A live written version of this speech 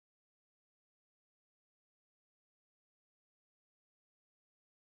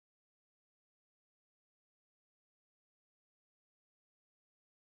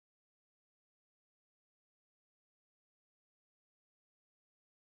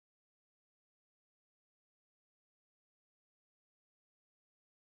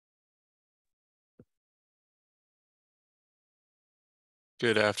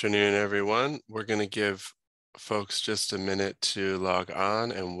Good afternoon, everyone. We're going to give folks just a minute to log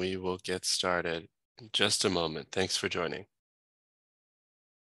on and we will get started in just a moment. Thanks for joining.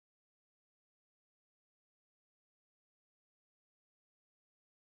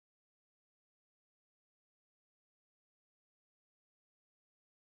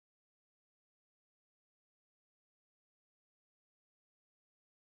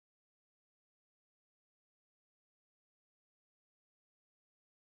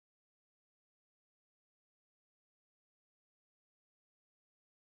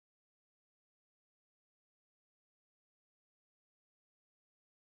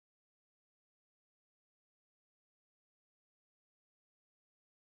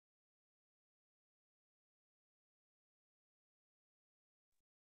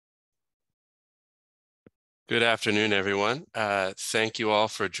 Good afternoon, everyone. Thank you all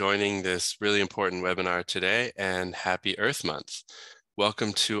for joining this really important webinar today, and happy Earth Month.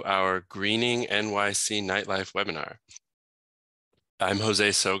 Welcome to our Greening NYC Nightlife webinar. I'm Jose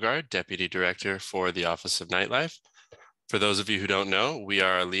Sogard, Deputy Director for the Office of Nightlife. For those of you who don't know, we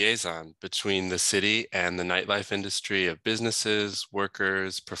are a liaison between the city and the nightlife industry of businesses,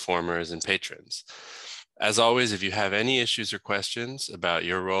 workers, performers, and patrons. As always, if you have any issues or questions about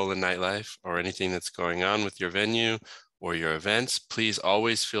your role in nightlife or anything that's going on with your venue or your events, please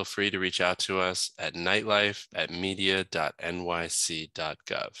always feel free to reach out to us at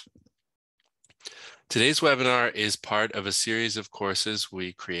nightlife@media.nyc.gov. Today's webinar is part of a series of courses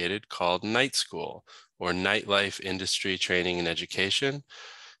we created called Night School, or Nightlife Industry Training and Education.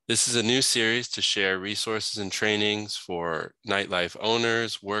 This is a new series to share resources and trainings for nightlife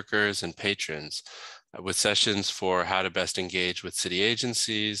owners, workers, and patrons, with sessions for how to best engage with city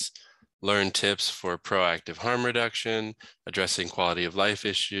agencies, learn tips for proactive harm reduction, addressing quality of life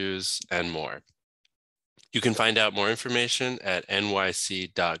issues, and more. You can find out more information at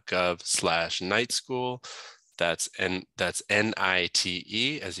nyc.gov/nightschool. That's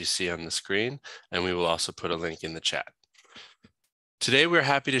NITE, as you see on the screen, and we will also put a link in the chat. Today, we're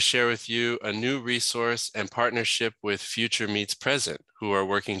happy to share with you a new resource and partnership with Future Meets Present, who are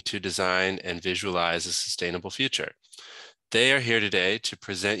working to design and visualize a sustainable future. They are here today to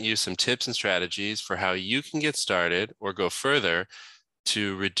present you some tips and strategies for how you can get started or go further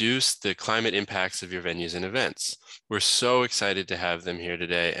to reduce the climate impacts of your venues and events. We're so excited to have them here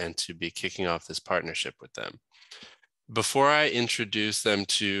today and to be kicking off this partnership with them. Before I introduce them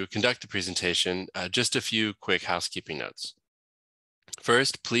to conduct the presentation, just a few quick housekeeping notes.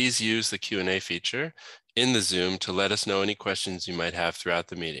 First, please use the Q&A feature in the Zoom to let us know any questions you might have throughout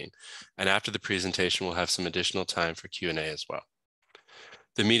the meeting. And after the presentation, we'll have some additional time for Q&A as well.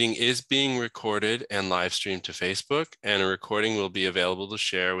 The meeting is being recorded and live streamed to Facebook, and a recording will be available to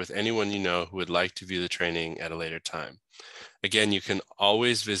share with anyone you know who would like to view the training at a later time. Again, you can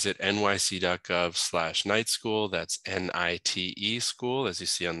always visit nyc.gov/nightschool, that's NITE school, as you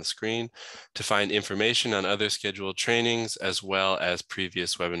see on the screen, to find information on other scheduled trainings, as well as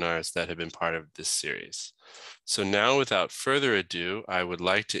previous webinars that have been part of this series. So now, without further ado, I would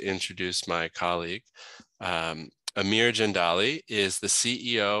like to introduce my colleague. Amir Jandali is the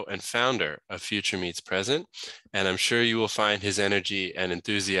CEO and founder of Future Meets Present, and I'm sure you will find his energy and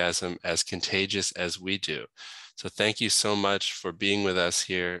enthusiasm as contagious as we do. So thank you so much for being with us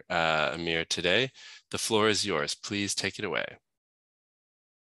here, Amir, today. The floor is yours. Please take it away.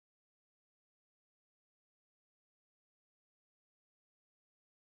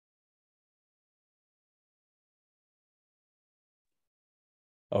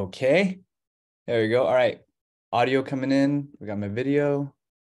 Okay, there we go. All right, audio coming in. We got my video.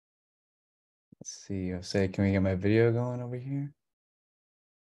 Let's see, I'll say, can we get my video going over here?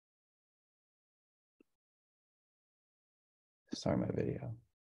 Start my video.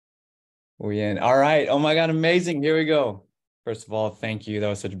 We in. All right. Oh my God, amazing. Here we go. First of all, thank you. That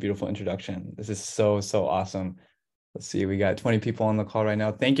was such a beautiful introduction. This is so awesome. Let's see, we got 20 people on the call right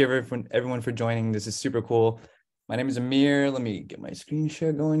now. Thank you everyone for joining. This is super cool. My name is Amir. Let me get my screen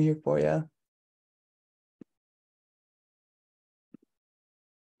share going here for you.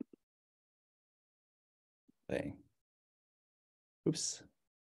 Oops.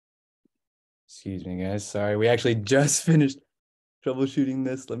 Excuse me, guys. Sorry, we actually just finished troubleshooting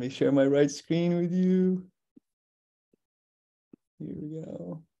this. Let me share my right screen with you. Here we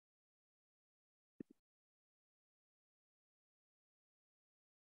go.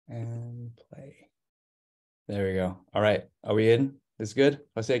 And play. There we go. All right. Are we in? This is good?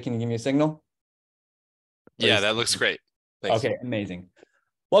 Jose, can you give me a signal? Yeah, that looks great. Thanks. Okay, amazing.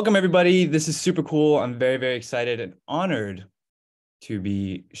 Welcome, everybody. This is super cool. I'm very excited and honored to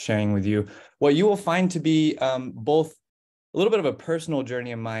be sharing with you what you will find to be both a little bit of a personal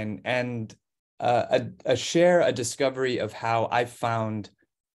journey of mine and a discovery of how I found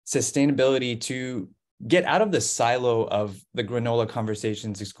sustainability to get out of the silo of the granola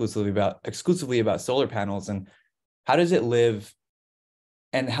conversations exclusively about solar panels, and how does it live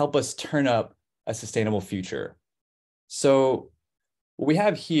and help us turn up a sustainable future. So what we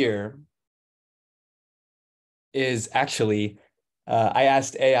have here is actually, I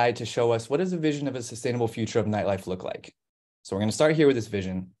asked AI to show us what does a vision of a sustainable future of nightlife look like. So we're going to start here with this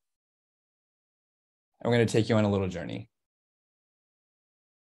vision, and we're going to take you on a little journey.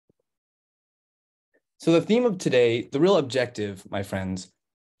 So the theme of today, the real objective, my friends,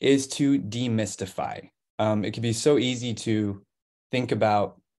 is to demystify. It can be so easy to think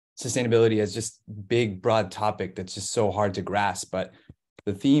about sustainability as just big, broad topic that's just so hard to grasp, but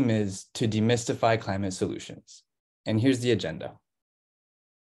the theme is to demystify climate solutions. And here's the agenda.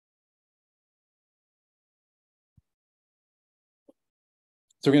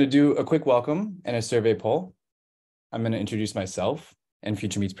 So we're going to do a quick welcome and a survey poll. I'm going to introduce myself and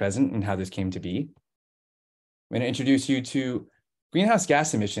Future Meets Present and how this came to be. I'm going to introduce you to greenhouse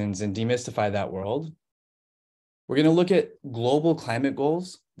gas emissions and demystify that world. We're going to look at global climate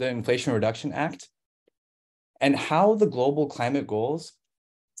goals, the Inflation Reduction Act, and how the global climate goals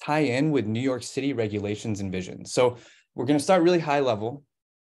tie in with New York City regulations and visions. So we're going to start really high level,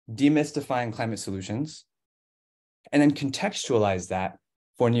 demystifying climate solutions, and then contextualize that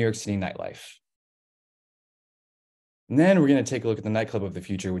for New York City nightlife. And then we're going to take a look at the nightclub of the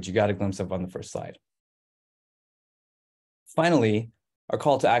future, which you got a glimpse of on the first slide. Finally, our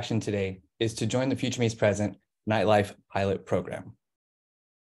call to action today is to join the Future Meets Present Nightlife Pilot Program.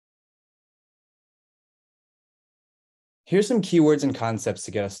 Here's some keywords and concepts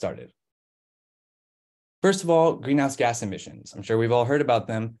to get us started. First of all, greenhouse gas emissions. I'm sure we've all heard about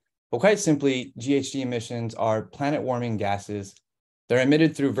them, but quite simply, GHG emissions are planet-warming gases. They're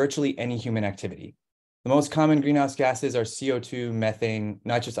emitted through virtually any human activity. The most common greenhouse gases are CO2, methane,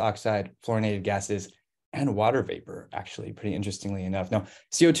 nitrous oxide, fluorinated gases, and water vapor, actually, pretty interestingly enough. Now,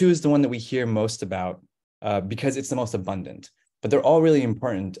 CO2 is the one that we hear most about because it's the most abundant, but they're all really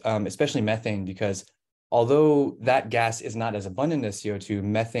important, especially methane, because although that gas is not as abundant as CO2,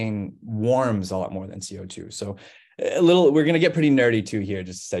 methane warms a lot more than CO2. So we're going to get pretty nerdy too here,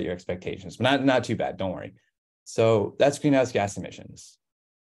 just to set your expectations, but not too bad, don't worry. So that's greenhouse gas emissions.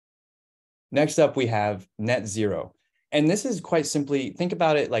 Next up, we have net zero. And this is quite simply, think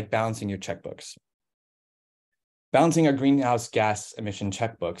about it like balancing your checkbooks. Balancing our greenhouse gas emission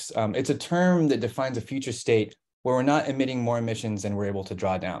checkbooks. It's a term that defines a future state where we're not emitting more emissions than we're able to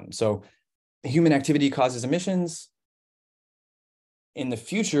draw down. So human activity causes emissions. In the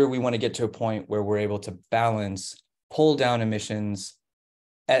future, we want to get to a point where we're able to pull down emissions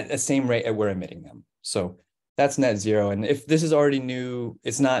at the same rate that we're emitting them. So that's net zero. And if this is already new,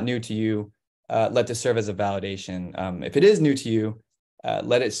 it's not new to you, let this serve as a validation. If it is new to you,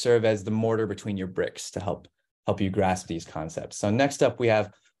 let it serve as the mortar between your bricks to help you grasp these concepts. So next up, we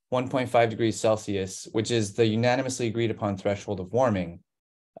have 1.5 degrees Celsius, which is the unanimously agreed upon threshold of warming.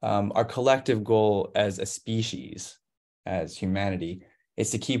 Our collective goal as a species, as humanity,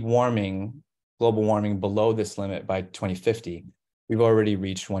 is to keep global warming below this limit by 2050. We've already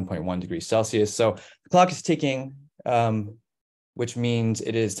reached 1.1 degrees Celsius. So the clock is ticking, which means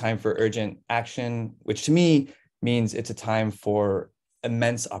it is time for urgent action, which to me means it's a time for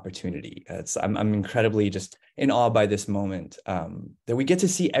immense opportunity. I'm incredibly just in awe by this moment that we get to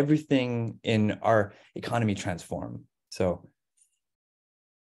see everything in our economy transform. So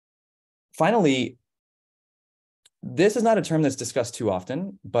finally, this is not a term that's discussed too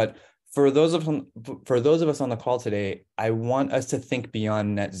often, but for those of us on the call today, I want us to think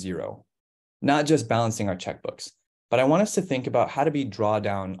beyond net zero, not just balancing our checkbooks, but I want us to think about how to be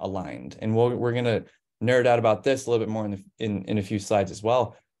drawdown aligned. And we're going to nerd out about this a little bit more in a few slides as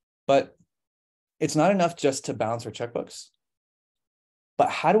well. But it's not enough just to balance our checkbooks, but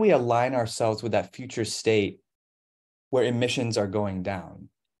how do we align ourselves with that future state where emissions are going down?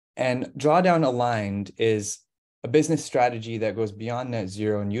 And drawdown aligned is a business strategy that goes beyond net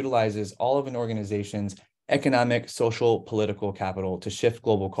zero and utilizes all of an organization's economic, social, political capital to shift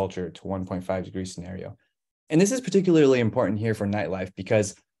global culture to 1.5 degree scenario. And this is particularly important here for nightlife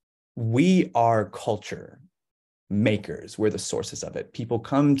because we are culture makers. We're the sources of it. People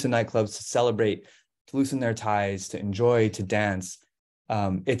come to nightclubs to celebrate, to loosen their ties, to enjoy, to dance.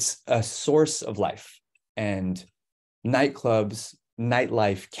 It's a source of life. And nightclubs,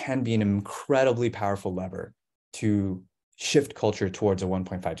 nightlife can be an incredibly powerful lever to shift culture towards a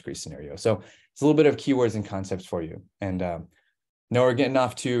 1.5 degree scenario. So it's a little bit of keywords and concepts for you. And now we're getting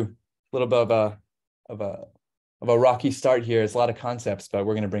off to a little bit of a of a rocky start here. It's a lot of concepts, but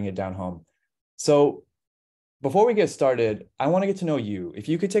we're going to bring it down home. So before we get started, I want to get to know you. If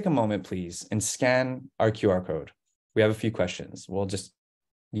you could take a moment, please, and scan our QR code. We have a few questions. We'll just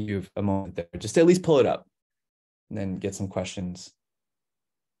give you a moment there, just to at least pull it up and then get some questions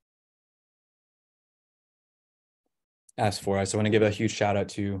asked for us. I want to give a huge shout out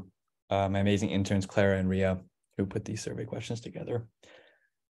to my amazing interns, Clara and Ria, who put these survey questions together.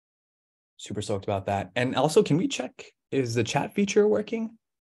 Super stoked about that. And also, can we check, is the chat feature working?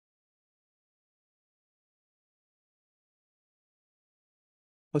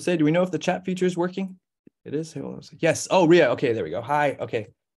 Jose, do we know if the chat feature is working? It is. Yes. Oh, Ria. Okay, there we go. Hi. Okay.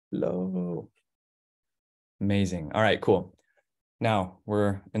 Hello. Amazing. All right, cool. Now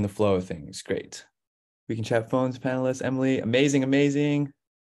we're in the flow of things. Great. We can chat phones, panelists. Emily, amazing, amazing.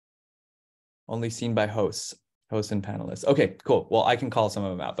 Only seen by hosts and panelists. Okay, cool. Well, I can call some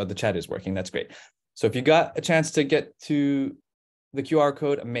of them out, but the chat is working. That's great. So if you got a chance to get to the QR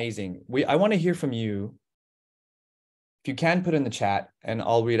code, amazing. I want to hear from you. If you can put in the chat, and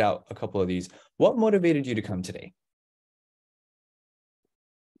I'll read out a couple of these. What motivated you to come today?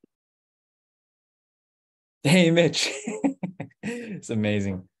 Hey, Mitch. It's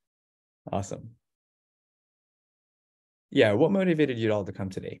amazing. Awesome. Yeah, what motivated you all to come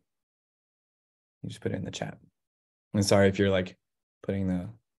today? You just put it in the chat. I'm sorry if you're like putting the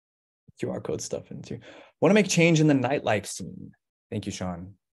QR code stuff into. Want to make change in the nightlife scene. Thank you,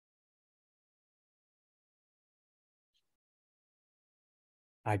 Sean.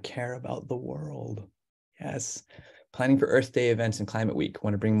 I care about the world. Yes. Planning for Earth Day events and Climate Week.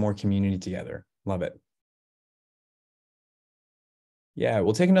 Want to bring more community together. Love it. Yeah,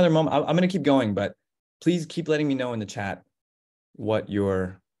 we'll take another moment. I'm going to keep going, but please keep letting me know in the chat why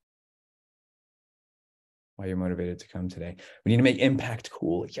you're motivated to come today. We need to make impact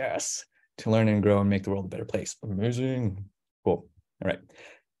cool. Yes. To learn and grow and make the world a better place. Amazing. Cool. All right.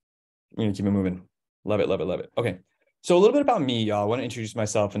 We're going to keep it moving. Love it, love it, love it. Okay. So a little bit about me, y'all. I want to introduce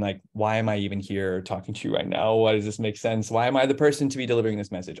myself and like, why am I even here talking to you right now? Why does this make sense? Why am I the person to be delivering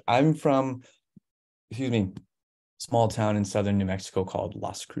this message? I'm from, small town in southern New Mexico called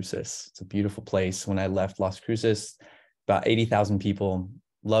Las Cruces. It's a beautiful place. When I left Las Cruces, about 80,000 people,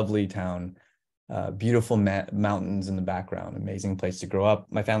 lovely town, beautiful mountains in the background, amazing place to grow up.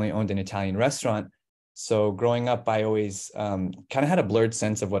 My family owned an Italian restaurant. So growing up, I always kind of had a blurred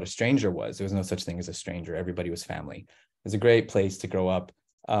sense of what a stranger was. There was no such thing as a stranger. Everybody was family. It was a great place to grow up.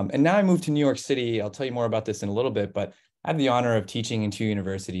 And now I moved to New York City. I'll tell you more about this in a little bit, but I have the honor of teaching in two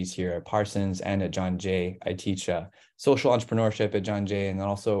universities here at Parsons and at John Jay. I teach social entrepreneurship at John Jay and then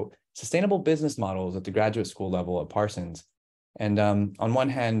also sustainable business models at the graduate school level at Parsons. And on one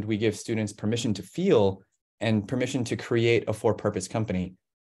hand, we give students permission to feel and permission to create a for-purpose company.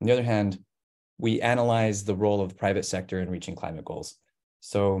 On the other hand, we analyze the role of the private sector in reaching climate goals.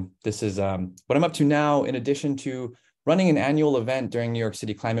 So this is what I'm up to now, in addition to running an annual event during New York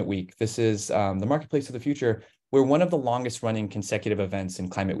City Climate Week. This is the Marketplace of the Future. We're one of the longest running consecutive events in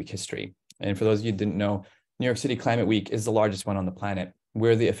Climate Week history. And for those of you who didn't know, New York City Climate Week is the largest one on the planet.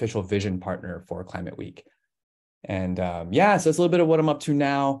 We're the official vision partner for Climate Week. And yeah, so that's a little bit of what I'm up to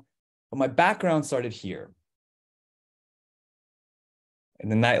now. But my background started here in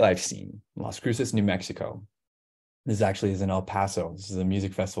the nightlife scene, Las Cruces, New Mexico. This actually is in El Paso. This is a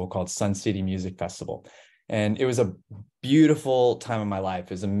music festival called Sun City Music Festival. And it was a beautiful time of my life.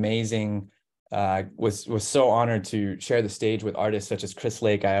 It was amazing. Was so honored to share the stage with artists such as Chris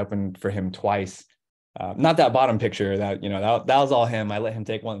Lake. I opened for him twice. Not that bottom picture, that that was all him. I let him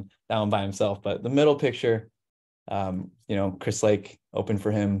take that one by himself. But the middle picture, Chris Lake opened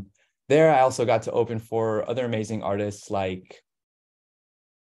for him. There, I also got to open for other amazing artists like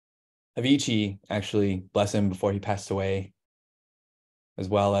Avicii, actually, bless him before he passed away, as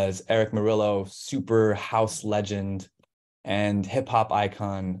well as Eric Murillo, super house legend, and hip-hop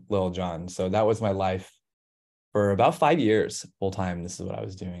icon Lil Jon. So that was my life for about 5 years full time. This is what I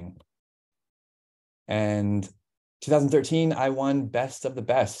was doing. And 2013, I won Best of the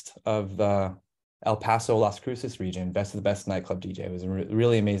Best of the El Paso, Las Cruces region, Best of the Best nightclub DJ. It was a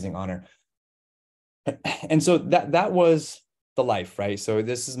really amazing honor. And so that was the life, right? So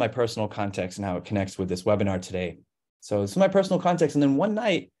this is my personal context and how it connects with this webinar today. So this is my personal context. And then one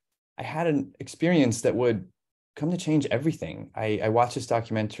night I had an experience that would come to change everything. I watched this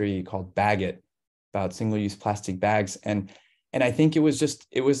documentary called Bag It about single-use plastic bags. And I think it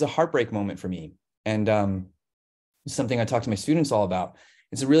was a heartbreak moment for me. And it's something I talk to my students all about.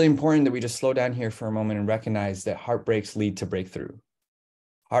 It's really important that we just slow down here for a moment and recognize that heartbreaks lead to breakthrough.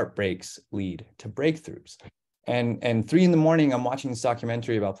 Heartbreaks lead to breakthroughs. And 3 in the morning, I'm watching this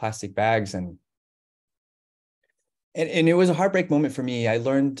documentary about plastic bags, and And it was a heartbreak moment for me. I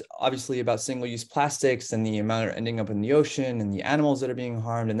learned obviously about single-use plastics and the amount of ending up in the ocean and the animals that are being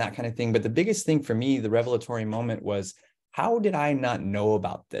harmed and that kind of thing. But the biggest thing for me, the revelatory moment, was how did I not know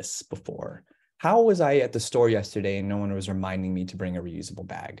about this before? How was I at the store yesterday and no one was reminding me to bring a reusable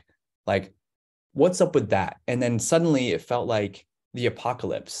bag? Like, what's up with that? And then suddenly it felt like the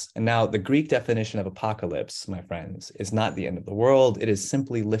apocalypse. And now the Greek definition of apocalypse, my friends, is not the end of the world. It is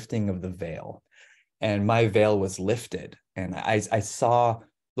simply lifting of the veil. And my veil was lifted, and I saw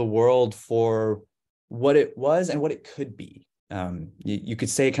the world for what it was and what it could be. You could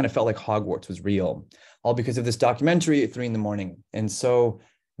say it kind of felt like Hogwarts was real, all because of this documentary at 3 a.m. And so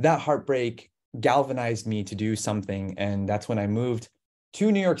that heartbreak galvanized me to do something. And that's when I moved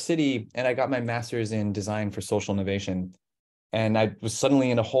to New York City and I got my master's in design for social innovation. And I was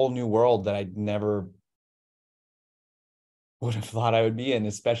suddenly in a whole new world that I'd never would have thought I would be in,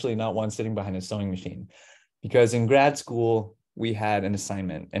 especially not one sitting behind a sewing machine. Because in grad school, we had an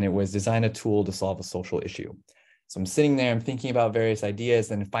assignment and it was design a tool to solve a social issue. So I'm sitting there, I'm thinking about various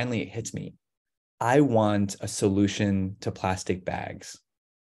ideas, and finally it hits me. I want a solution to plastic bags.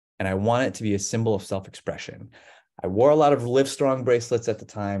 And I want it to be a symbol of self-expression. I wore a lot of Livestrong bracelets at the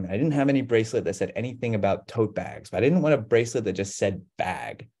time. I didn't have any bracelet that said anything about tote bags, but I didn't want a bracelet that just said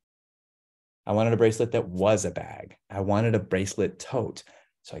bag. I wanted a bracelet that was a bag. I wanted a bracelet tote.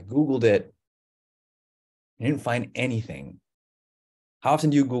 So I Googled it. I didn't find anything. How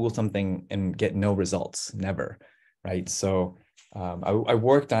often do you Google something and get no results? Never, right? So I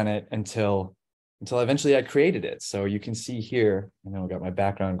worked on it until eventually I created it. So you can see here, I know I got my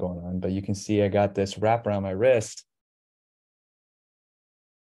background going on, but you can see I got this wrap around my wrist.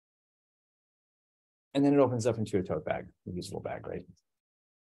 And then it opens up into a tote bag, a reusable bag, right?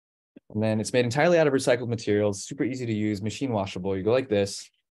 And then it's made entirely out of recycled materials, super easy to use, machine washable. You go like this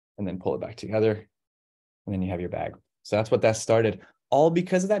and then pull it back together. And then you have your bag. So that's what that started, all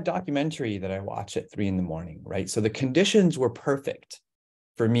because of that documentary that I watched at 3 a.m, right? So the conditions were perfect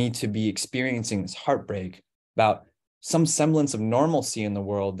for me to be experiencing this heartbreak about some semblance of normalcy in the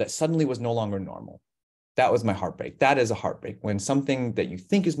world that suddenly was no longer normal. That was my heartbreak. That is a heartbreak, when something that you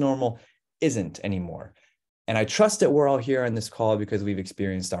think is normal isn't anymore. And I trust that we're all here on this call because we've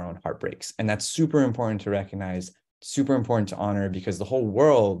experienced our own heartbreaks. And that's super important to recognize, super important to honor, because the whole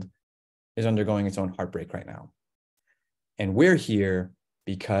world is undergoing its own heartbreak right now. And we're here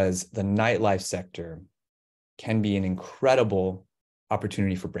because the nightlife sector can be an incredible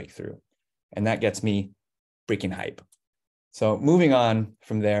opportunity for breakthrough. And that gets me freaking hype. So moving on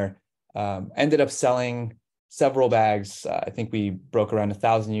from there, ended up selling several bags. I think we broke around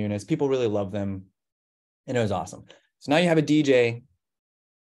 1,000 units. People really love them. And it was awesome. So now you have a DJ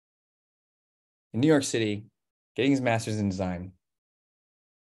in New York City getting his master's in design,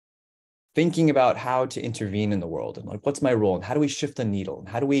 thinking about how to intervene in the world and like, what's my role and how do we shift the needle and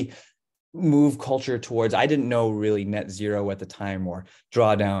how do we move culture towards, I didn't know really net zero at the time or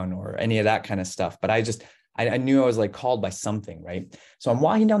drawdown or any of that kind of stuff, but I knew I was like called by something, right? So I'm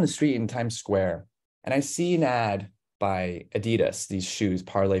walking down the street in Times Square and I see an ad by Adidas, these shoes,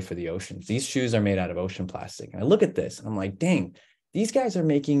 Parlay for the Oceans. These shoes are made out of ocean plastic. And I look at this and I'm like, dang, these guys are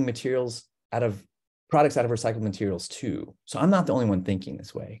making products out of recycled materials too. So I'm not the only one thinking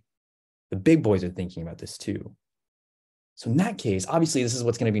this way. The big boys are thinking about this too. So in that case, obviously this is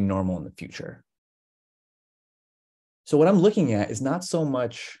what's going to be normal in the future. So what I'm looking at is not so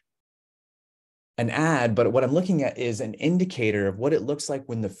much an ad, but what I'm looking at is an indicator of what it looks like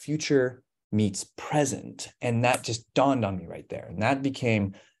when the future meets present. And that just dawned on me right there. And that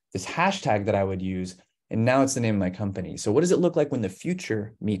became this hashtag that I would use. And now it's the name of my company. So what does it look like when the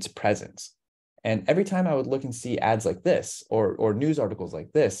future meets present? And every time I would look and see ads like this or news articles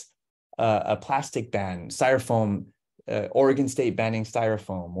like this, a plastic ban, styrofoam, Oregon State banning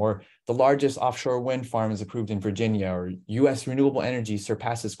styrofoam, or the largest offshore wind farm is approved in Virginia, or US renewable energy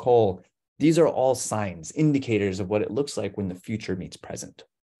surpasses coal. These are all signs, indicators of what it looks like when the future meets present.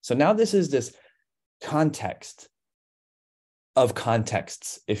 So now this is this context of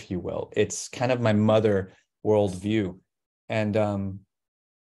contexts, if you will. It's kind of my mother worldview. And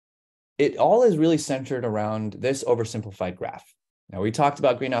it all is really centered around this oversimplified graph. Now, we talked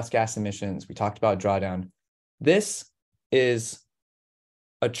about greenhouse gas emissions. We talked about drawdown. This is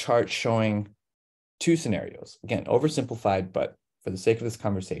a chart showing two scenarios. Again, oversimplified, but for the sake of this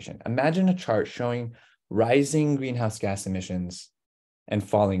conversation, imagine a chart showing rising greenhouse gas emissions and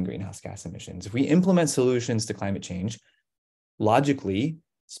falling greenhouse gas emissions. If we implement solutions to climate change, logically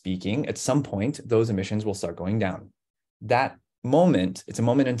speaking, at some point, those emissions will start going down. That moment, it's a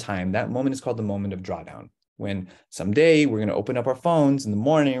moment in time. That moment is called the moment of drawdown. When someday we're going to open up our phones in the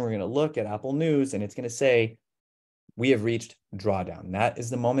morning, we're going to look at Apple News and it's going to say, we have reached drawdown. That is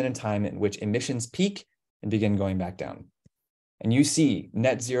the moment in time in which emissions peak and begin going back down. And you see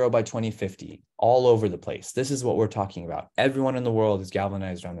net zero by 2050 all over the place. This is what we're talking about. Everyone in the world is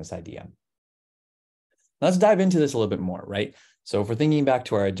galvanized around this idea. Let's dive into this a little bit more, right? So if we're thinking back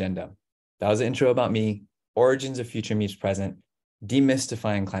to our agenda, that was the intro about me, origins of future meets present,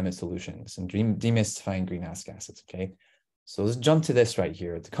 demystifying climate solutions, and demystifying greenhouse gases, okay? So let's jump to this right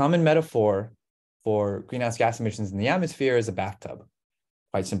here. The common metaphor for greenhouse gas emissions in the atmosphere is a bathtub.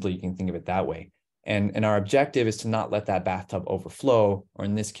 Quite simply, you can think of it that way. And our objective is to not let that bathtub overflow, or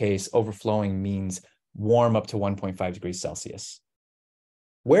in this case, overflowing means warm up to 1.5 degrees Celsius.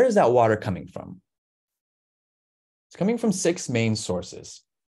 Where is that water coming from? It's coming from 6 main sources: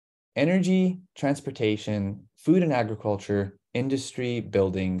 energy, transportation, food and agriculture, industry,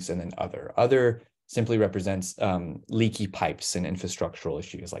 buildings, and then other. Other simply represents leaky pipes and infrastructural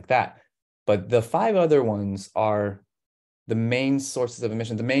issues like that. But the 5 other ones are the main sources of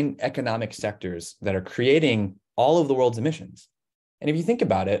emissions, the main economic sectors that are creating all of the world's emissions. And if you think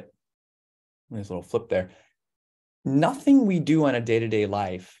about it, there's a little flip there, nothing we do on a day-to-day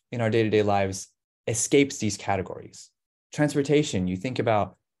life, in our day-to-day lives, escapes these categories. Transportation, you think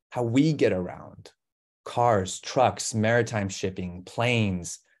about how we get around: cars, trucks, maritime shipping,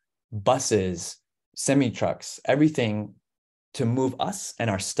 planes, buses, semi-trucks, everything to move us and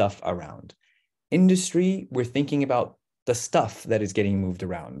our stuff around. Industry, we're thinking about the stuff that is getting moved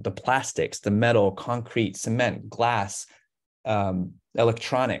around: the plastics, the metal, concrete, cement, glass,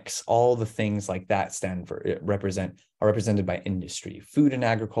 electronics, all the things like that are represented by industry. Food and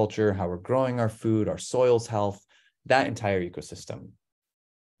agriculture, how we're growing our food, our soil's health, that entire ecosystem.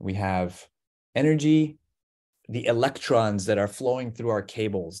 We have energy, the electrons that are flowing through our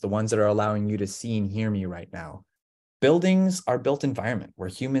cables, the ones that are allowing you to see and hear me right now. Buildings, our built environment, where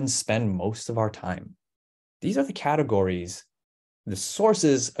humans spend most of our time. These are the categories, the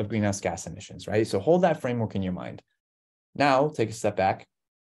sources of greenhouse gas emissions, right? So hold that framework in your mind. Now, take a step back.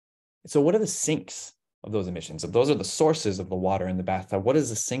 So what are the sinks of those emissions? If those are the sources of the water in the bathtub, what do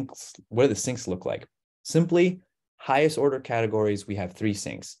the sinks look like? Simply, highest order categories, we have 3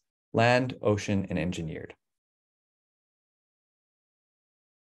 sinks: land, ocean, and engineered.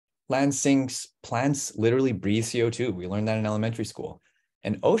 Land sinks, plants literally breathe CO2. We learned that in elementary school.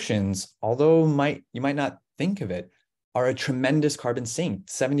 And oceans, although you might not think of it, are a tremendous carbon sink.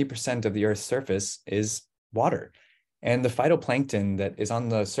 70% of the Earth's surface is water. And the phytoplankton that is on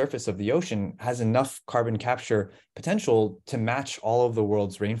the surface of the ocean has enough carbon capture potential to match all of the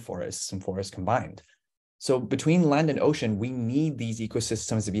world's rainforests and forests combined. So between land and ocean, we need these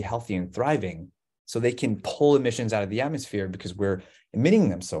ecosystems to be healthy and thriving so they can pull emissions out of the atmosphere because we're emitting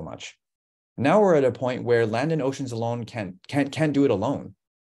them so much. Now we're at a point where land and oceans alone can't do it alone.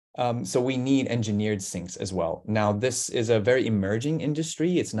 So we need engineered sinks as well. Now, this is a very emerging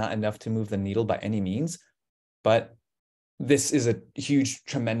industry. It's not enough to move the needle by any means, but this is a huge,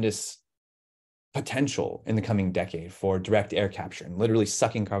 tremendous potential in the coming decade for direct air capture and literally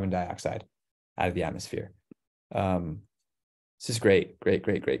sucking carbon dioxide out of the atmosphere. This is great.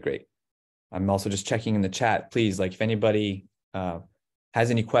 I'm also just checking in the chat. Please, like, if anybody has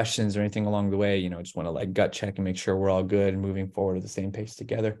any questions or anything along the way, just want to like gut check and make sure we're all good and moving forward at the same pace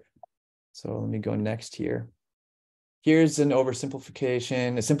together. So let me go next here. Here's an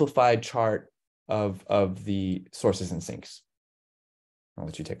oversimplification, a simplified chart of the sources and sinks. I'll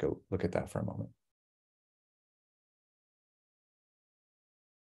let you take a look at that for a moment.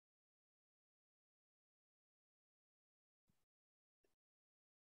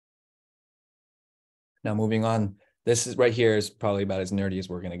 Now moving on, this is right here is probably about as nerdy as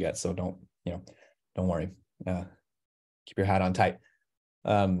we're going to get. So don't worry. Keep your hat on tight.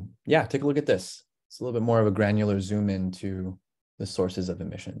 Yeah, take a look at this. It's a little bit more of a granular zoom into the sources of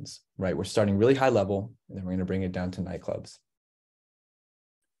emissions, right? We're starting really high level, and then we're going to bring it down to nightclubs.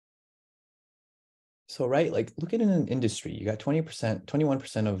 So, right, like look at an industry. You got 20%,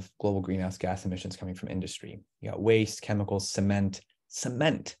 21% of global greenhouse gas emissions coming from industry. You got waste, chemicals, cement,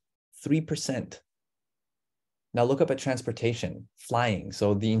 3%. Now look up at transportation, flying.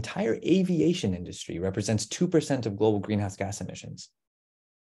 So the entire aviation industry represents 2% of global greenhouse gas emissions.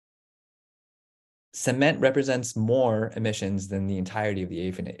 Cement represents more emissions than the entirety of the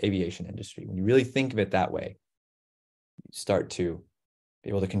aviation industry. When you really think of it that way, you start to be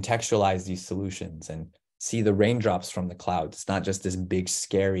able to contextualize these solutions and see the raindrops from the clouds. It's not just this big,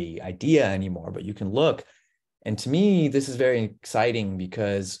 scary idea anymore, but you can look. And to me, this is very exciting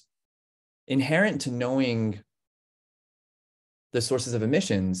because inherent to knowing the sources of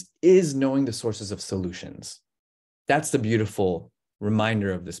emissions is knowing the sources of solutions. That's the beautiful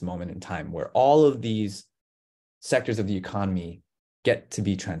reminder of this moment in time where all of these sectors of the economy get to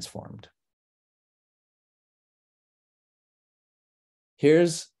be transformed.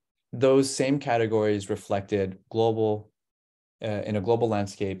 Here's those same categories reflected in a global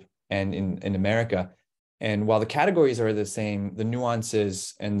landscape and in America. And while the categories are the same, the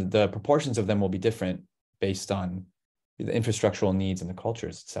nuances and the proportions of them will be different based on the infrastructural needs and the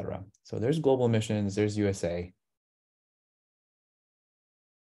cultures, et cetera. So there's global emissions, there's USA.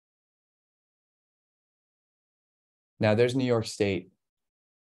 Now there's New York State,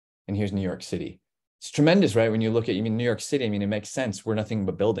 and here's New York City. It's tremendous, right? When you look at, New York City, it makes sense. We're nothing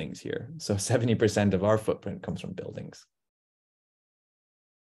but buildings here. So 70% of our footprint comes from buildings.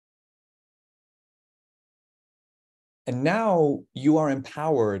 And now you are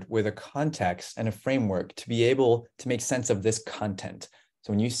empowered with a context and a framework to be able to make sense of this content.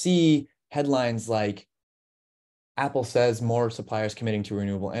 So when you see headlines like Apple says more suppliers committing to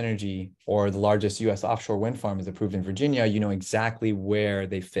renewable energy, or the largest US offshore wind farm is approved in Virginia, you know exactly where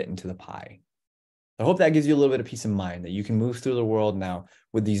they fit into the pie. I hope that gives you a little bit of peace of mind that you can move through the world now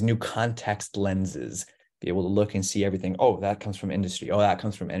with these new context lenses, be able to look and see everything. Oh, that comes from industry. Oh, that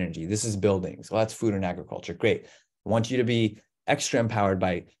comes from energy. This is buildings. Well, that's food and agriculture. Great. I want you to be extra empowered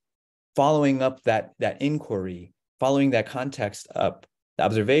by following up that inquiry, following that context up, the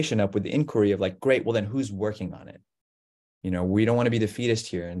observation up with the inquiry of like, great, well then who's working on it? We don't want to be defeatist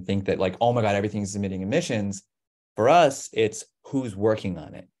here and think that like, oh my God, everything's emitting emissions. For us, it's who's working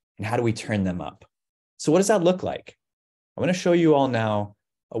on it and how do we turn them up? So what does that look like? I'm going to show you all now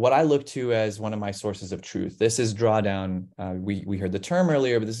what I look to as one of my sources of truth. This is Drawdown. We heard the term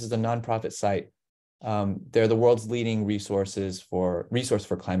earlier, but this is a nonprofit site. They're the world's leading resource for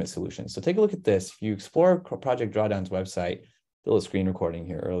climate solutions. So take a look at this. If you explore Project Drawdown's website, a little screen recording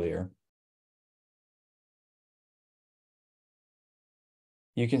here earlier,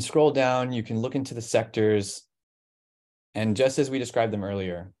 you can scroll down, you can look into the sectors, and just as we described them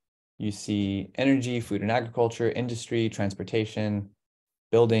earlier, you see energy, food and agriculture, industry, transportation,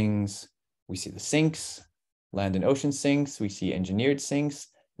 buildings. We see the sinks, land and ocean sinks. We see engineered sinks.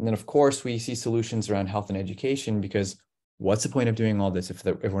 And then, of course, we see solutions around health and education, because what's the point of doing all this if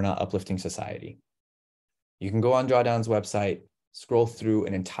we're not uplifting society? You can go on Drawdown's website, scroll through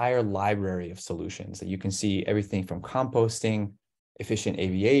an entire library of solutions that you can see everything from composting, efficient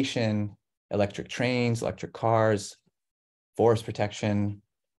aviation, electric trains, electric cars, forest protection,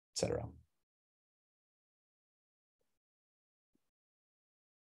 etc.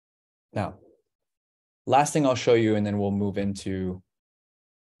 Now, last thing I'll show you, and then we'll move into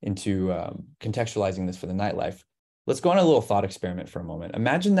contextualizing this for the nightlife. Let's go on a little thought experiment for a moment.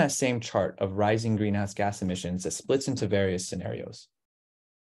 Imagine that same chart of rising greenhouse gas emissions that splits into various scenarios.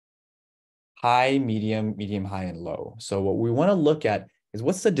 High, medium, high, and low. So what we want to look at is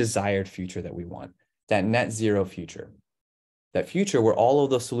what's the desired future that we want, that net zero future. That future where all of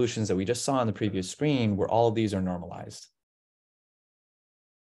those solutions that we just saw on the previous screen, where all of these are normalized.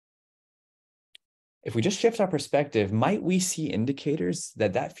 If we just shift our perspective, might we see indicators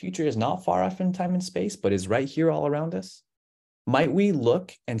that that future is not far off in time and space, but is right here all around us? Might we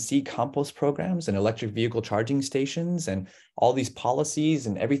look and see compost programs and electric vehicle charging stations and all these policies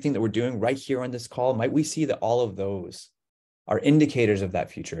and everything that we're doing right here on this call? Might we see that all of those are indicators of that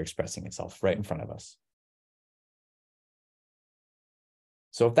future expressing itself right in front of us?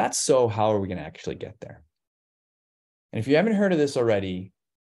 So if that's so, how are we going to actually get there? And if you haven't heard of this already,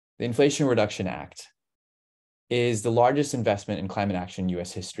 the Inflation Reduction Act is the largest investment in climate action in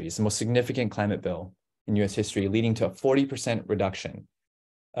US history. It's the most significant climate bill in US history, leading to a 40% reduction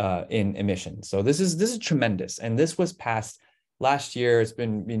in emissions. So this is tremendous. And this was passed last year. It's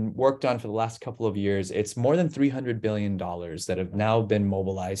been worked on for the last couple of years. It's more than $300 billion that have now been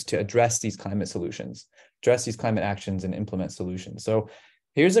mobilized to address these climate solutions, address these climate actions and implement solutions. So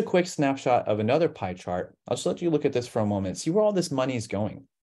here's a quick snapshot of another pie chart. I'll just let you look at this for a moment, see where all this money is going.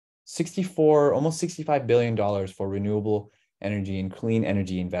 Almost $65 billion for renewable energy and clean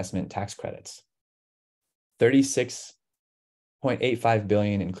energy investment tax credits. $36.85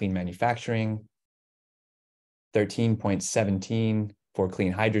 billion in clean manufacturing, 13.17 for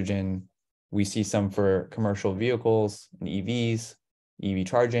clean hydrogen. We see some for commercial vehicles and EVs, EV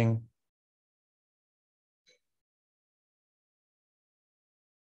charging.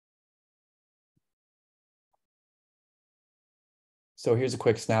 So here's a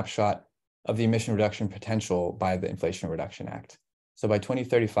quick snapshot of the emission reduction potential by the Inflation Reduction Act. So by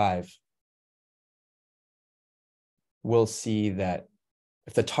 2035, we'll see that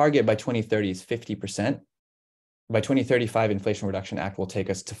if the target by 2030 is 50%, by 2035, Inflation Reduction Act will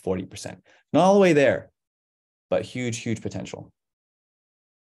take us to 40%. Not all the way there, but huge, huge potential.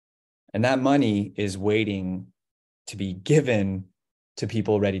 And that money is waiting to be given to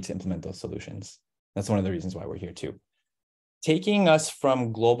people ready to implement those solutions. That's one of the reasons why we're here too. Taking us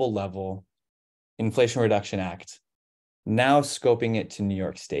from global level, Inflation Reduction Act, now scoping it to New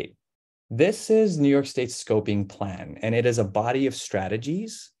York State. This is New York State's scoping plan, and it is a body of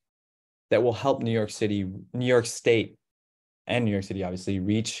strategies that will help New York State, and New York City obviously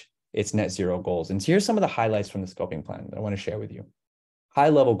reach its net zero goals. And here's some of the highlights from the scoping plan that I want to share with you. High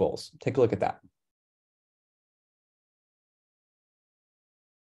level goals. Take a look at that.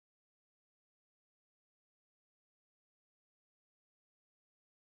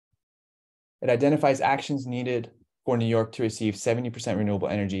 It identifies actions needed for New York to receive 70% renewable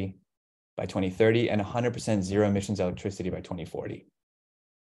energy by 2030 and 100% zero emissions electricity by 2040.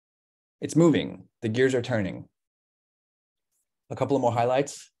 It's moving. The gears are turning. A couple of more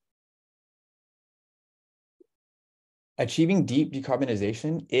highlights. Achieving deep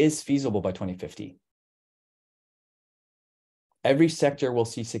decarbonization is feasible by 2050. Every sector will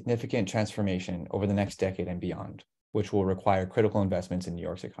see significant transformation over the next decade and beyond, which will require critical investments in New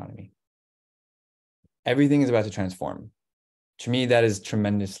York's economy. Everything is about to transform. To me, that is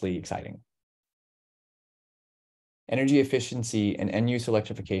tremendously exciting. Energy efficiency and end-use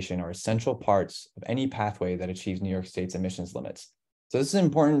electrification are essential parts of any pathway that achieves New York State's emissions limits. So this is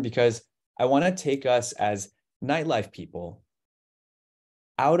important because I want to take us as nightlife people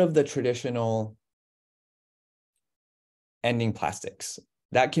out of the traditional ending plastics.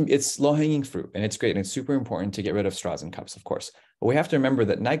 It's low-hanging fruit, and it's great, and it's super important to get rid of straws and cups, of course. But we have to remember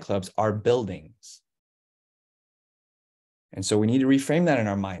that nightclubs are buildings. And so we need to reframe that in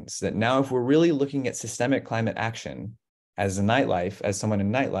our minds, that now if we're really looking at systemic climate action as a nightlife, as someone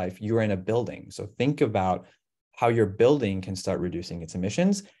in nightlife, you're in a building. So think about how your building can start reducing its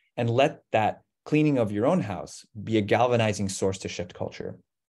emissions, and let that cleaning of your own house be a galvanizing source to shift culture.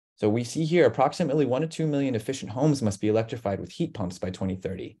 So we see here approximately 1 to 2 million efficient homes must be electrified with heat pumps by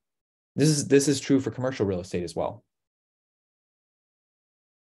 2030. This is true for commercial real estate as well.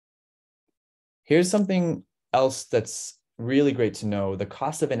 Here's something else that's really great to know. The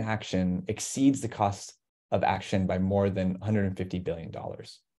cost of inaction exceeds the cost of action by more than $150 billion.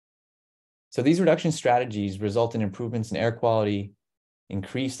 So these reduction strategies result in improvements in air quality,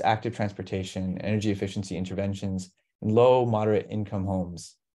 increased active transportation, energy efficiency interventions in low, moderate income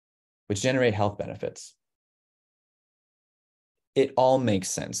homes, which generate health benefits. It all makes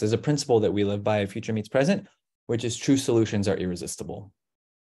sense. There's a principle that we live by at Future Meets Present, which is true solutions are irresistible.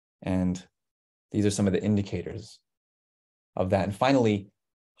 And these are some of the indicators of that. And finally,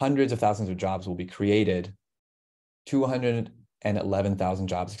 hundreds of thousands of jobs will be created, 211,000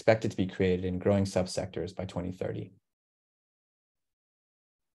 jobs expected to be created in growing subsectors by 2030.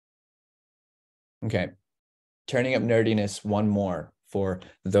 Okay, turning up nerdiness one more for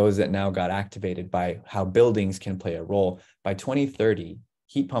those that now got activated by how buildings can play a role. By 2030,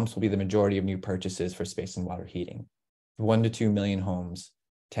 heat pumps will be the majority of new purchases for space and water heating. 1 to 2 million homes,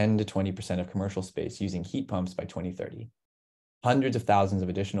 10 to 20% of commercial space using heat pumps by 2030. Hundreds of thousands of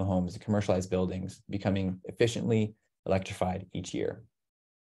additional homes and commercialized buildings becoming efficiently electrified each year.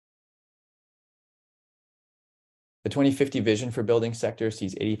 The 2050 vision for building sector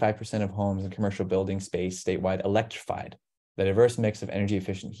sees 85% of homes and commercial building space statewide electrified, the diverse mix of energy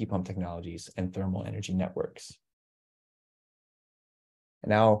efficient heat pump technologies and thermal energy networks. And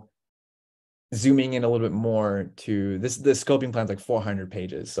now, zooming in a little bit more to this, the scoping plan is like 400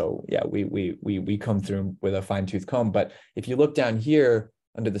 pages. So yeah, we come through with a fine-tooth comb. But if you look down here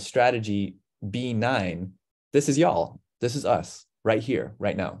under the strategy B9, this is y'all. This is us right here,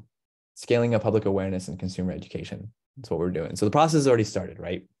 right now. Scaling up public awareness and consumer education. That's what we're doing. So the process has already started,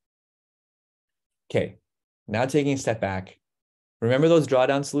 right? Okay, now taking a step back. Remember those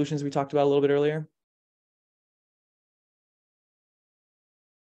drawdown solutions we talked about a little bit earlier?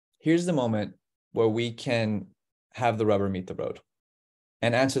 Here's the moment where we can have the rubber meet the road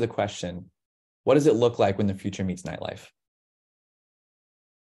and answer the question, what does it look like when the future meets nightlife?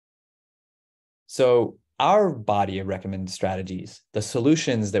 So our body of recommended strategies, the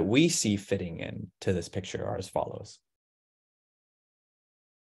solutions that we see fitting into this picture are as follows.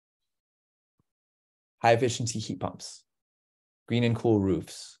 High efficiency heat pumps, green and cool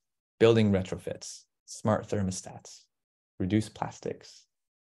roofs, building retrofits, smart thermostats, reduced plastics,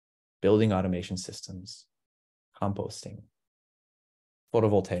 building automation systems, composting,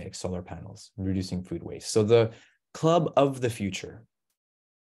 photovoltaic solar panels, and reducing food waste. So the club of the future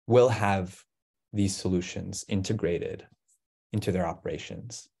will have these solutions integrated into their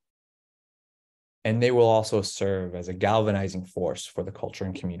operations. And they will also serve as a galvanizing force for the culture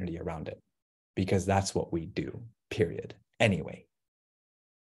and community around it, because that's what we do, period. Anyway.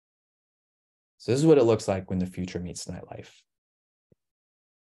 So this is what it looks like when the future meets nightlife.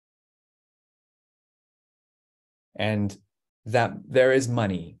 And that there is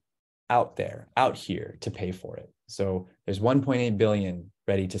money out here to pay for it. So there's 1.8 billion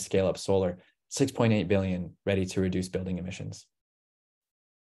ready to scale up solar, 6.8 billion ready to reduce building emissions.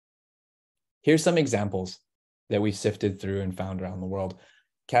 Here's some examples that we sifted through and found around the world.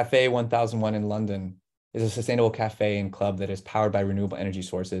 Cafe 1001 in London is a sustainable cafe and club that is powered by renewable energy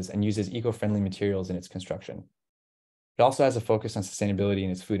sources and uses eco-friendly materials in its construction. It also has a focus on sustainability in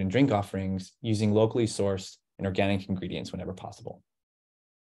its food and drink offerings, using locally sourced and organic ingredients whenever possible.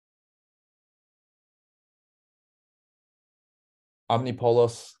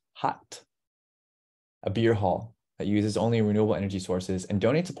 Omnipolos Hot, a beer hall that uses only renewable energy sources and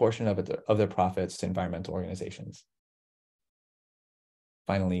donates a portion of their profits to environmental organizations.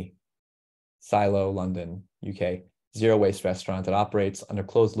 Finally, Silo, London, UK, zero waste restaurant that operates under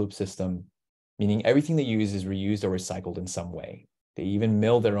closed loop system, meaning everything they use is reused or recycled in some way. They even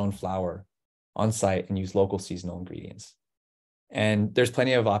mill their own flour on site and use local seasonal ingredients. And there's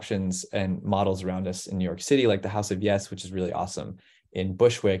plenty of options and models around us in New York City, like the House of Yes, which is really awesome. In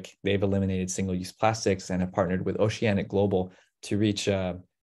Bushwick, they've eliminated single-use plastics and have partnered with Oceanic Global to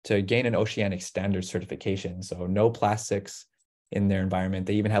gain an oceanic standard certification. So no plastics in their environment.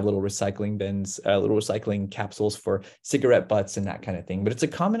 They even have little recycling bins, little recycling capsules for cigarette butts and that kind of thing. But it's a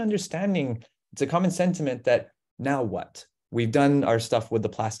common understanding, it's a common sentiment that now what? We've done our stuff with the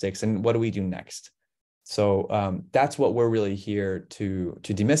plastics, and what do we do next? So that's what we're really here to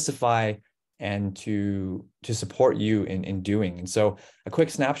demystify and to support you in doing. And so a quick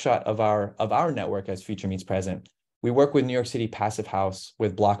snapshot of our network as Future Meets Present. We work with New York City Passive House,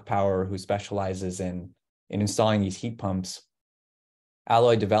 with Block Power, who specializes in installing these heat pumps.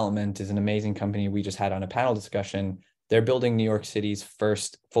 Alloy Development is an amazing company we just had on a panel discussion. They're building New York City's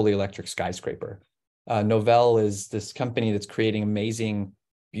first fully electric skyscraper. Novell is this company that's creating amazing,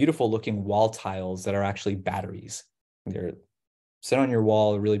 beautiful looking wall tiles that are actually batteries. They're sit on your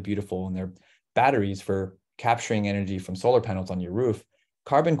wall, really beautiful, and they're batteries for capturing energy from solar panels on your roof.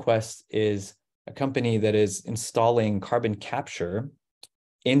 Carbon Quest is a company that is installing carbon capture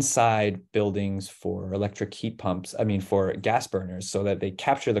inside buildings for electric heat pumps, for gas burners, so that they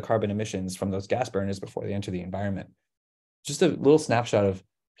capture the carbon emissions from those gas burners before they enter the environment. Just a little snapshot of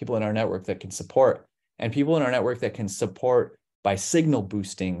people in our network that can support, and people in our network that can support by signal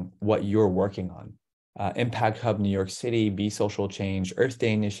boosting what you're working on. Impact Hub New York City, Be Social Change, Earth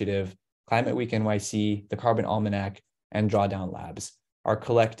Day Initiative, Climate Week NYC, the Carbon Almanac, and Drawdown Labs, our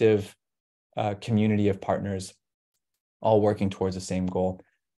collective community of partners, all working towards the same goal.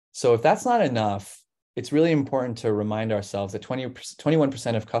 So if that's not enough, it's really important to remind ourselves that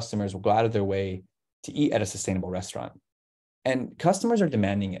 21% of customers will go out of their way to eat at a sustainable restaurant. And customers are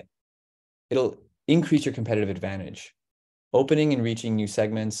demanding it. It'll increase your competitive advantage, opening and reaching new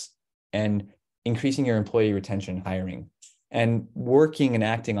segments, and increasing your employee retention, hiring. And working and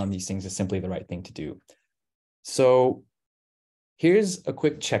acting on these things is simply the right thing to do. So here's a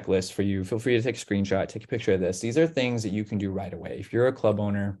quick checklist for you. Feel free to take a screenshot, take a picture of this. These are things that you can do right away. If you're a club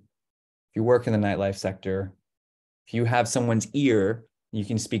owner, if you work in the nightlife sector, if you have someone's ear, you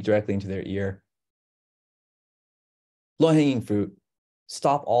can speak directly into their ear. Low-hanging fruit,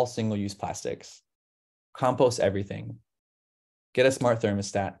 stop all single-use plastics, compost everything, get a smart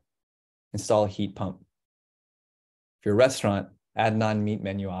thermostat, install a heat pump. If you're a restaurant, add non-meat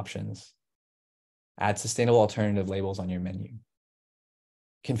menu options, add sustainable alternative labels on your menu.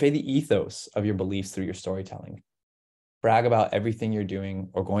 Convey the ethos of your beliefs through your storytelling. Brag about everything you're doing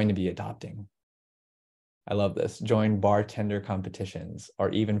or going to be adopting. I love this. Join bartender competitions or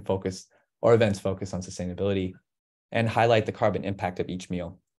even events focused on sustainability, and highlight the carbon impact of each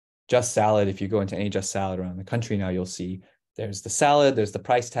meal. Just Salad, if you go into any Just Salad around the country now, you'll see there's the salad, there's the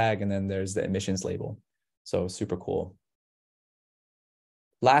price tag, and then there's the emissions label. So super cool.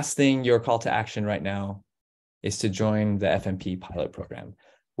 Last thing, your call to action right now is to join the FMP pilot program.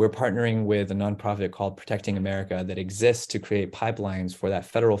 We're partnering with a nonprofit called Protecting America that exists to create pipelines for that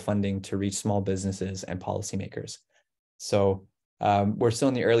federal funding to reach small businesses and policymakers. So we're still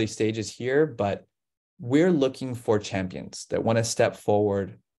in the early stages here, but we're looking for champions that want to step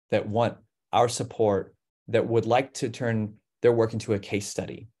forward, that want our support, that would like to turn their work into a case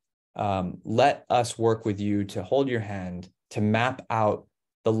study. Let us work with you to hold your hand, to map out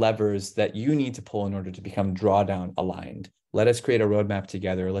the levers that you need to pull in order to become drawdown aligned. Let us create a roadmap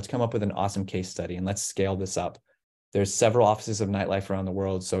together. Let's come up with an awesome case study, and let's scale this up. There's several offices of Nightlife around the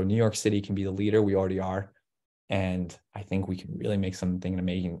world, so New York City can be the leader. We already are. And I think we can really make something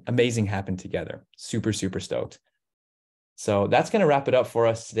amazing happen together. Super, super stoked. So that's going to wrap it up for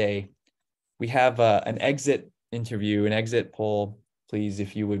us today. we have an exit interview, an exit poll. Please,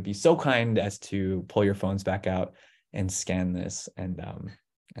 if you would be so kind as to pull your phones back out and scan this and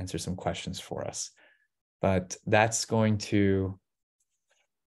answer some questions for us. But that's going to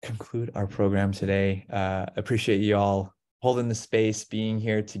conclude our program today. Appreciate you all holding the space, being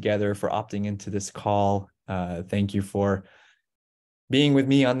here together, for opting into this call. Thank you for being with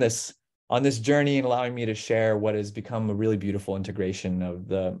me on this journey and allowing me to share what has become a really beautiful integration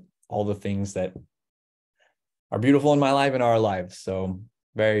of all the things that are beautiful in my life and our lives. So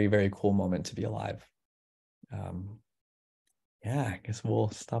very, very cool moment to be alive. Yeah, I guess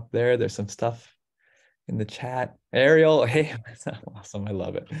we'll stop there. There's some stuff in the chat. Ariel, hey, awesome. I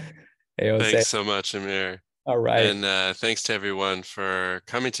love it. Hey, Jose. Thanks so much, Amir. All right. And thanks to everyone for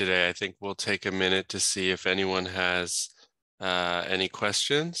coming today. I think we'll take a minute to see if anyone has any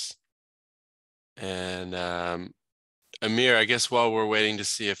questions. And Amir, I guess while we're waiting to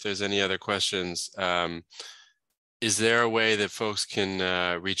see if there's any other questions, is there a way that folks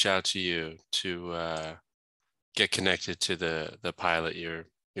can reach out to you to get connected to the pilot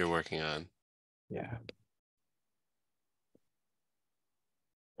you're working on? Yeah.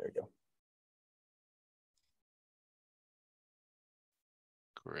 There we go.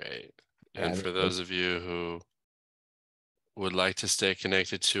 Great. Yeah, And for those of you who would like to stay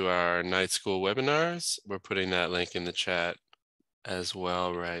connected to our night school webinars, we're putting that link in the chat as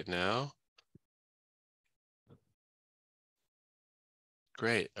well right now.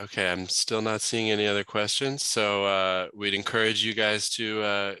 Great. Okay, I'm still not seeing any other questions. So we'd encourage you guys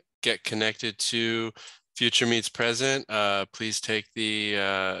to get connected to Future Meets Present. Please take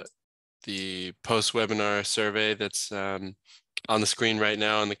the post-webinar survey that's on the screen right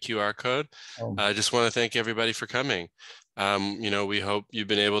now on the QR code. I just want to thank everybody for coming. We hope you've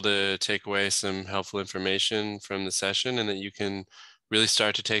been able to take away some helpful information from the session and that you can really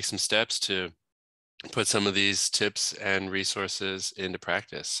start to take some steps to put some of these tips and resources into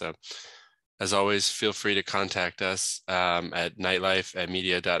practice. So as always, feel free to contact us at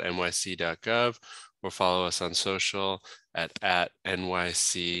nightlife@media.nyc.gov or follow us on social at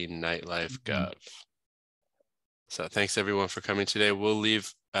NYC Nightlife Gov. So thanks everyone for coming today. We'll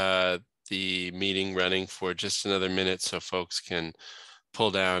leave the meeting running for just another minute so folks can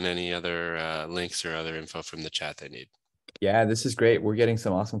pull down any other links or other info from the chat they need. Yeah, this is great. We're getting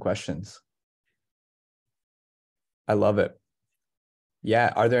some awesome questions. I love it.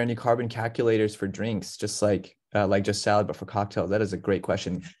 Yeah, are there any carbon calculators for drinks, just like just salad, but for cocktails? That is a great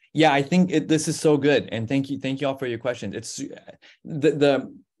question. Yeah, I think this is so good, and thank you all for your question. It's the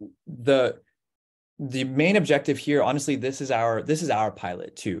main objective here. Honestly, this is our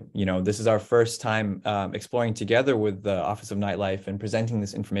pilot too. This is our first time exploring together with the Office of Nightlife and presenting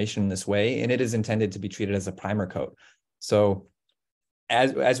this information in this way, and it is intended to be treated as a primer coat. So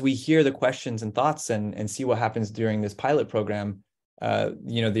as we hear the questions and thoughts and see what happens during this pilot program,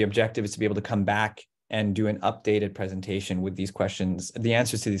 the objective is to be able to come back and do an updated presentation with these questions, the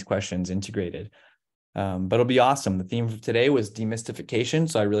answers to these questions integrated. But it'll be awesome. The theme for today was demystification,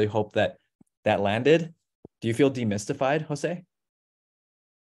 so I really hope that landed. Do you feel demystified, Jose?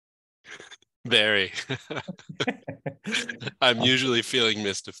 Very. I'm usually feeling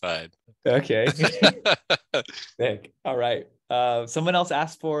mystified. Okay. Sick. All right. Someone else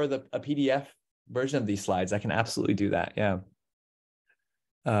asked for a PDF version of these slides. I can absolutely do that. Yeah.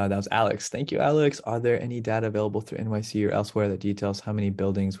 That was Alex. Thank you, Alex. Are there any data available through NYC or elsewhere that details how many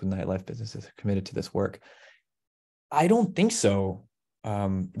buildings with nightlife businesses are committed to this work? I don't think so.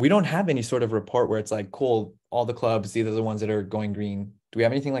 We don't have any sort of report where it's like, cool, all the clubs, these are the ones that are going green. Do we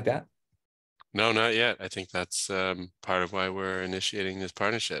have anything like that? No, not yet. I think that's part of why we're initiating this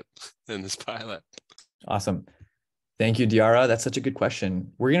partnership and this pilot. Awesome. Thank you, Diara. That's such a good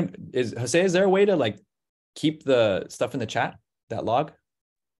question. Jose, is there a way to keep the stuff in the chat, that log?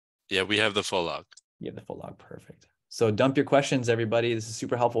 Yeah, we have the full log. You have the full log. Perfect. So dump your questions, everybody. This is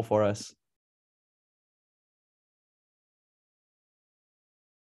super helpful for us.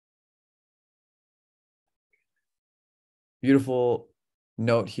 Beautiful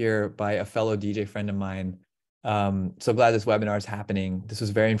note here by a fellow DJ friend of mine. So glad this webinar is happening. This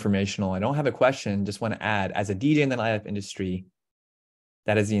was very informational. I don't have a question, just want to add, as a DJ in the nightlife industry,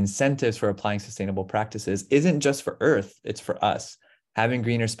 that is the incentives for applying sustainable practices isn't just for Earth, it's for us. Having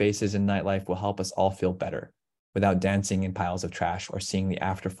greener spaces in nightlife will help us all feel better without dancing in piles of trash or seeing the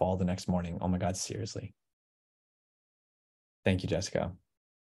afterfall the next morning. Oh my God, seriously. Thank you, Jessica.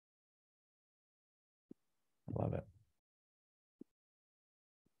 I love it.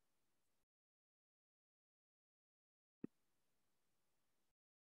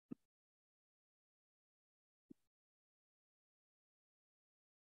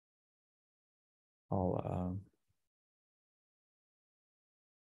 I'll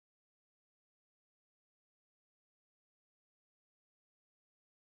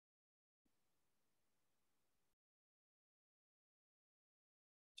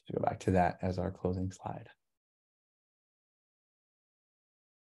go back to that as our closing slide.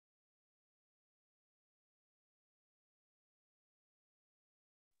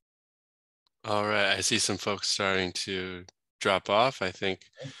 All right, I see some folks starting to drop off. I think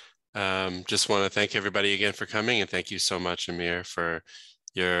just want to thank everybody again for coming, and thank you so much, Amir, for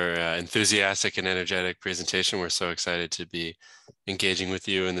your enthusiastic and energetic presentation. We're so excited to be engaging with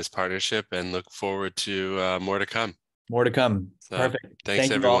you in this partnership and look forward to more to come. More to come. So, Perfect. thanks,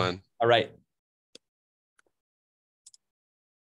 Thank you all. everyone. All right.